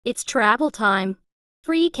It's travel time.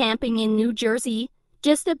 Free camping in New Jersey.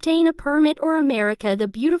 Just obtain a permit or America the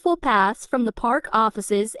Beautiful pass from the park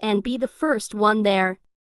offices and be the first one there.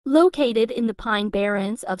 Located in the Pine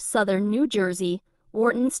Barrens of southern New Jersey,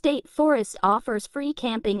 Wharton State Forest offers free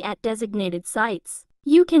camping at designated sites.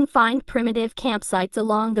 You can find primitive campsites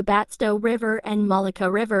along the Batsto River and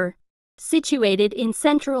Mullica River. Situated in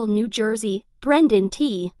central New Jersey, Brendan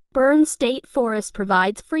T. Burns State Forest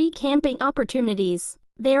provides free camping opportunities.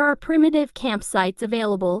 There are primitive campsites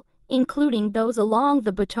available, including those along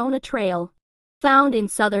the Batona Trail. Found in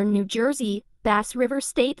southern New Jersey, Bass River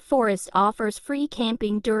State Forest offers free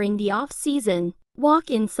camping during the off-season.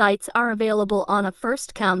 Walk-in sites are available on a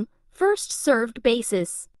first-come, first-served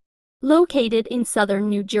basis. Located in southern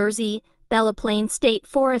New Jersey, Bella Plaine State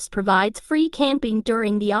Forest provides free camping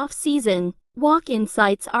during the off-season. Walk-in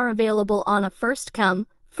sites are available on a first-come,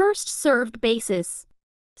 first-served basis.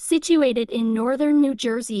 Situated in northern New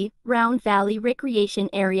Jersey, Round Valley Recreation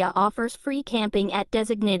Area offers free camping at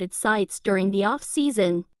designated sites during the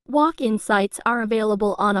off-season. Walk-in sites are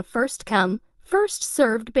available on a first-come,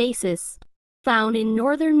 first-served basis. Found in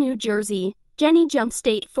northern New Jersey, Jenny Jump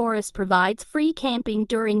State Forest provides free camping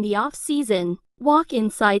during the off-season. Walk-in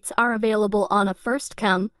sites are available on a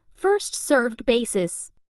first-come, first-served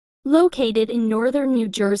basis. Located in northern New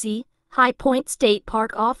Jersey, High Point State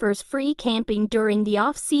Park offers free camping during the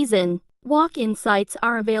off-season. Walk-in sites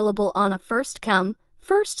are available on a first-come,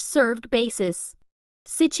 first-served basis.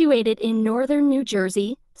 Situated in northern New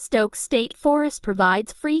Jersey, Stokes State Forest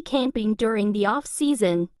provides free camping during the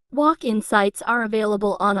off-season. Walk-in sites are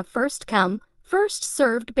available on a first-come,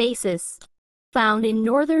 first-served basis. Found in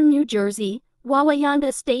northern New Jersey,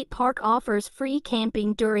 Wawayanda State Park offers free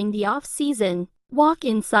camping during the off-season.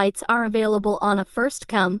 Walk-in sites are available on a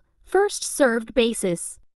first-come, first-served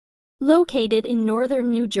basis. Located in northern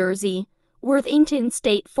New Jersey, Worthington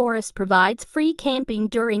State Forest provides free camping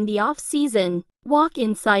during the off-season.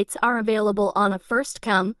 Walk-in sites are available on a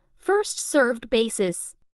first-come, first-served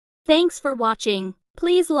basis. Thanks for watching.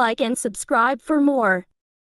 Please like and subscribe for more.